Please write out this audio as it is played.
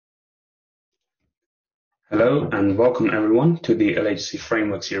Hello and welcome everyone to the LHC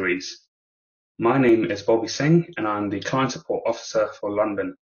Framework series. My name is Boby Singh and I'm the Client Support Officer for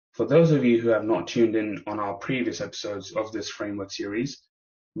London. For those of you who have not tuned in on our previous episodes of this framework series,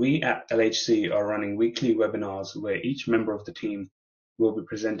 we at LHC are running weekly webinars where each member of the team will be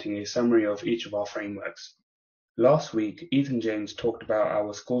presenting a summary of each of our frameworks. Last week, Ethan James talked about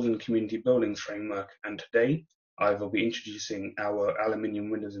our Schools and Community Buildings framework, and today I will be introducing our Aluminium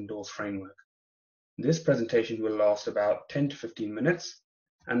Windows and Doors framework. This presentation will last about 10 to 15 minutes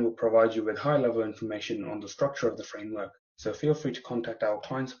and will provide you with high-level information on the structure of the framework, so feel free to contact our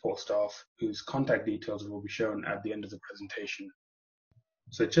client support staff whose contact details will be shown at the end of the presentation.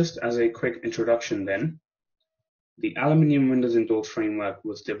 So just as a quick introduction then, the Aluminium Windows and Doors framework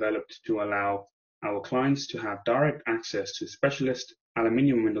was developed to allow our clients to have direct access to specialist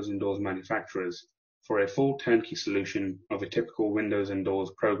aluminium windows and doors manufacturers for a full turnkey solution of a typical windows and doors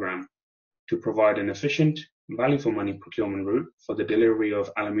program, to provide an efficient, value-for-money procurement route for the delivery of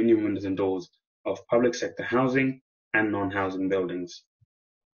aluminium windows and doors of public sector housing and non-housing buildings.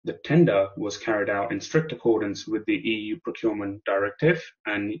 The tender was carried out in strict accordance with the EU Procurement Directive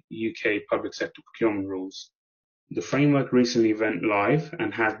and UK Public Sector Procurement Rules. The framework recently went live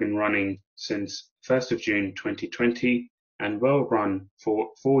and has been running since 1st of June 2020 and will run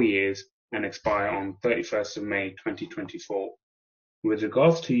for 4 years and expire on 31st of May 2024. With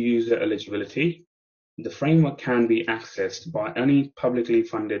regards to user eligibility, the framework can be accessed by any publicly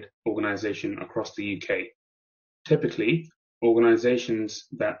funded organisation across the UK. Typically, organisations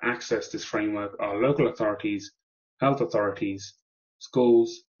that access this framework are local authorities, health authorities,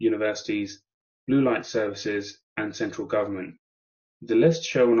 schools, universities, blue light services, and central government. The list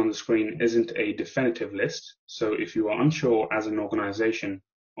shown on the screen isn't a definitive list, so if you are unsure as an organisation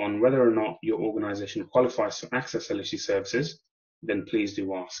on whether or not your organisation qualifies to access LHC services, then please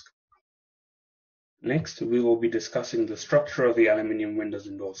do ask. Next, we will be discussing the structure of the Aluminium Windows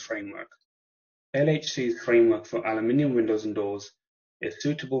and Doors framework. LHC's framework for aluminium windows and doors is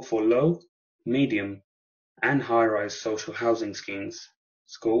suitable for low, medium, and high-rise social housing schemes,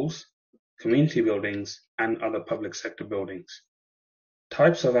 schools, community buildings, and other public sector buildings.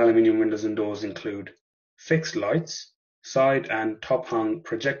 Types of aluminium windows and doors include fixed lights, side and top-hung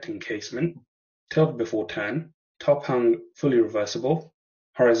projecting casement, tilt before turn, top-hung fully reversible,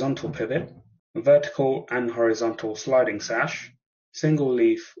 horizontal pivot, vertical and horizontal sliding sash,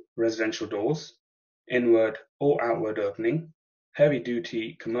 single-leaf residential doors, inward or outward opening,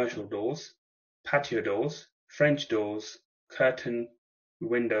 heavy-duty commercial doors, patio doors, French doors, curtain,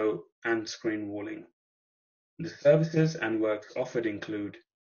 window, and screen walling. The services and work offered include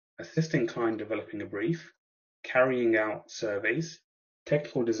assisting client developing a brief, carrying out surveys,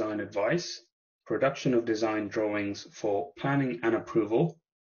 technical design advice, production of design drawings for planning and approval,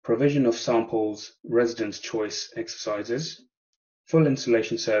 provision of samples, residence choice exercises, full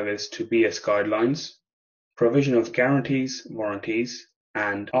installation service to BS guidelines, provision of guarantees, warranties,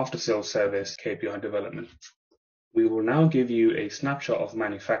 and after-sales service KPI development. We will now give you a snapshot of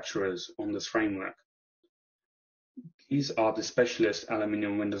manufacturers on this framework. These are the specialist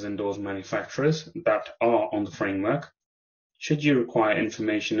aluminium windows and doors manufacturers that are on the framework. Should you require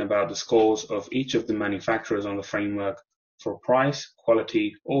information about the scores of each of the manufacturers on the framework for price,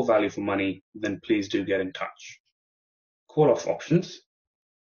 quality, or value for money, then please do get in touch. Call-off options.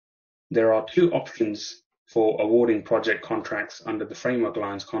 There are 2 options for awarding project contracts under the Framework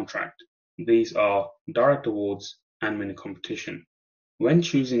Alliance contract. These are direct awards and mini competition. When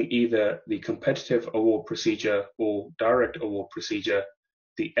choosing either the competitive award procedure or direct award procedure,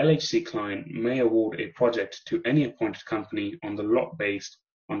 the LHC client may award a project to any appointed company on the lot based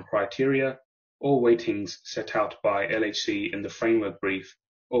on criteria or weightings set out by LHC in the framework brief,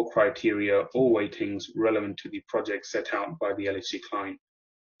 or criteria or weightings relevant to the project set out by the LHC client,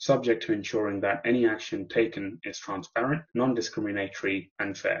 subject to ensuring that any action taken is transparent, non-discriminatory,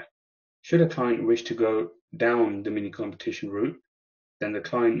 and fair. Should a client wish to go down the mini competition route, then the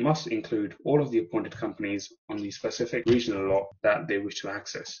client must include all of the appointed companies on the specific regional lot that they wish to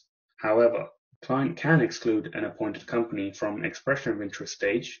access. However, client can exclude an appointed company from expression of interest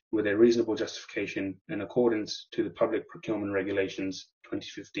stage with a reasonable justification in accordance to the Public Procurement Regulations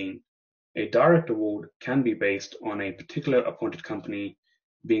 2015. A direct award can be based on a particular appointed company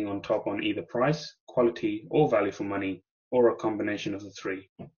being on top on either price, quality, or value for money, or a combination of the 3.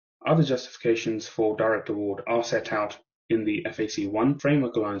 Other justifications for direct award are set out in the FAC1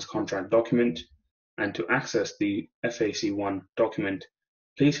 Framework Alliance contract document, and to access the FAC1 document,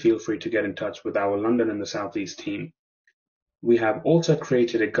 please feel free to get in touch with our London and the South East team. We have also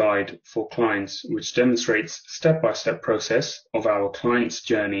created a guide for clients which demonstrates step-by-step process of our client's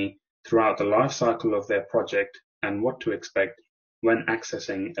journey throughout the life cycle of their project and what to expect when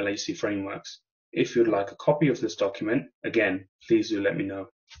accessing LHC Frameworks. If you'd like a copy of this document, again, please do let me know.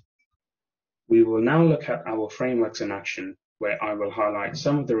 We will now look at our frameworks in action, where I will highlight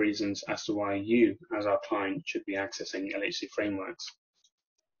some of the reasons as to why you, as our client, should be accessing LHC Frameworks.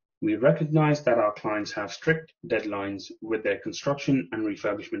 We recognize that our clients have strict deadlines with their construction and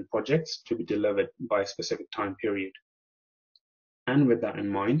refurbishment projects to be delivered by a specific time period. And with that in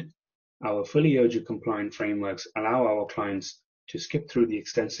mind, our fully OJU compliant frameworks allow our clients to skip through the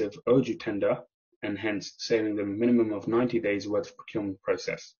extensive OJU tender and hence saving them a minimum of 90 days worth of procurement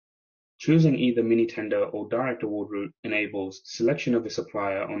process. Choosing either mini tender or direct award route enables selection of a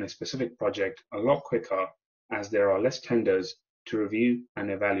supplier on a specific project a lot quicker, as there are less tenders to review and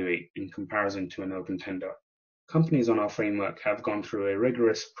evaluate in comparison to an open tender. Companies on our framework have gone through a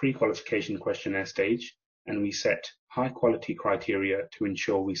rigorous pre-qualification questionnaire stage, and we set high quality criteria to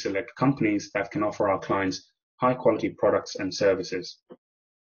ensure we select companies that can offer our clients high quality products and services.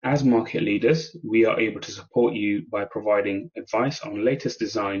 As market leaders, we are able to support you by providing advice on latest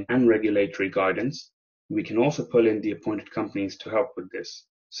design and regulatory guidance. We can also pull in the appointed companies to help with this.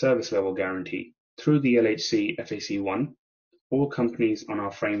 Service level guarantee. Through the LHC FAC1, all companies on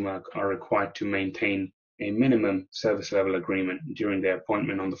our framework are required to maintain a minimum service level agreement during their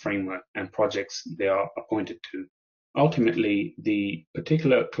appointment on the framework and projects they are appointed to. Ultimately, the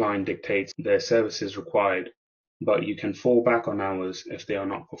particular client dictates their services required, but you can fall back on ours if they are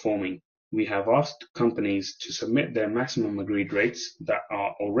not performing. We have asked companies to submit their maximum agreed rates that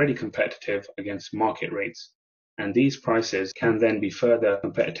are already competitive against market rates, and these prices can then be further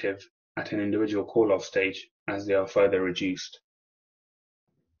competitive at an individual call-off stage as they are further reduced.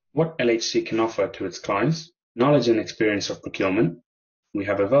 What LHC can offer to its clients: knowledge and experience of procurement. We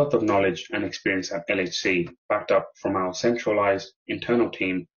have a wealth of knowledge and experience at LHC, backed up from our centralized internal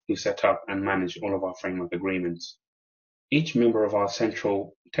team who set up and manage all of our framework agreements. Each member of our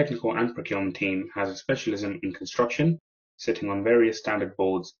central technical and procurement team has a specialism in construction, sitting on various standard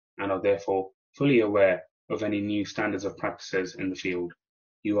boards, and are therefore fully aware of any new standards of practices in the field.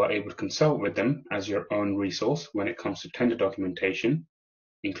 You are able to consult with them as your own resource when it comes to tender documentation,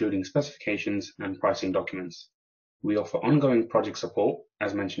 including specifications and pricing documents. We offer ongoing project support,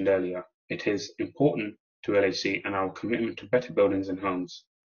 as mentioned earlier. It is important to LHC and our commitment to better buildings and homes.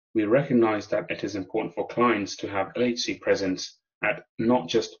 We recognize that it is important for clients to have LHC presence at not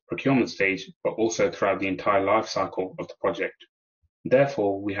just procurement stage, but also throughout the entire life cycle of the project.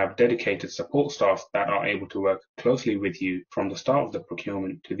 Therefore, we have dedicated support staff that are able to work closely with you from the start of the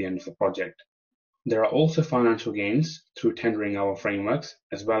procurement to the end of the project. There are also financial gains through tendering our frameworks,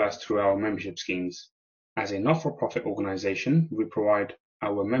 as well as through our membership schemes. As a not-for-profit organization, we provide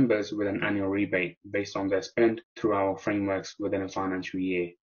our members with an annual rebate based on their spend through our frameworks within a financial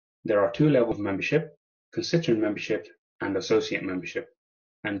year. There are two levels of membership: constituent membership and associate membership,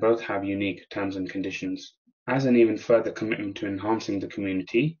 and both have unique terms and conditions. As an even further commitment to enhancing the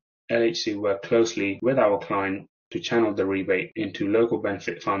community, LHC work closely with our client to channel the rebate into local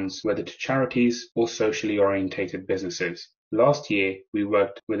benefit funds, whether to charities or socially orientated businesses. Last year, we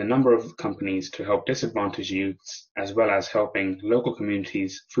worked with a number of companies to help disadvantaged youths, as well as helping local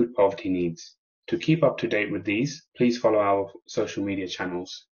communities' food poverty needs. To keep up to date with these, please follow our social media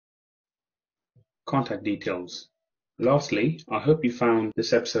channels. Contact details. Lastly, I hope you found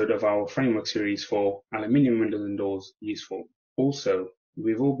this episode of our framework series for aluminium windows and doors useful. Also,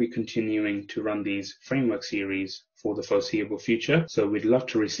 we will be continuing to run these framework series for the foreseeable future, so we'd love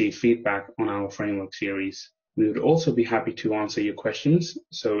to receive feedback on our framework series. We would also be happy to answer your questions,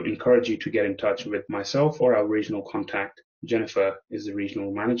 so encourage you to get in touch with myself or our regional contact. Jennifer is the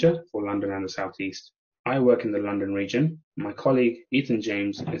regional manager for London and the South East. I work in the London region. My colleague Ethan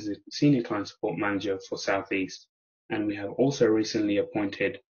James is the Senior Client Support Manager for South East, and we have also recently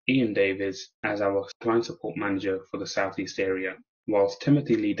appointed Ian Davis as our Client Support Manager for the South East area, whilst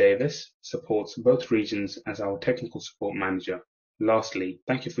Timothy Lee Davis supports both regions as our Technical Support Manager. Lastly,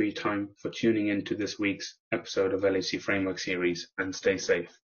 thank you for your time for tuning in to this week's episode of LHC Framework Series, and stay safe.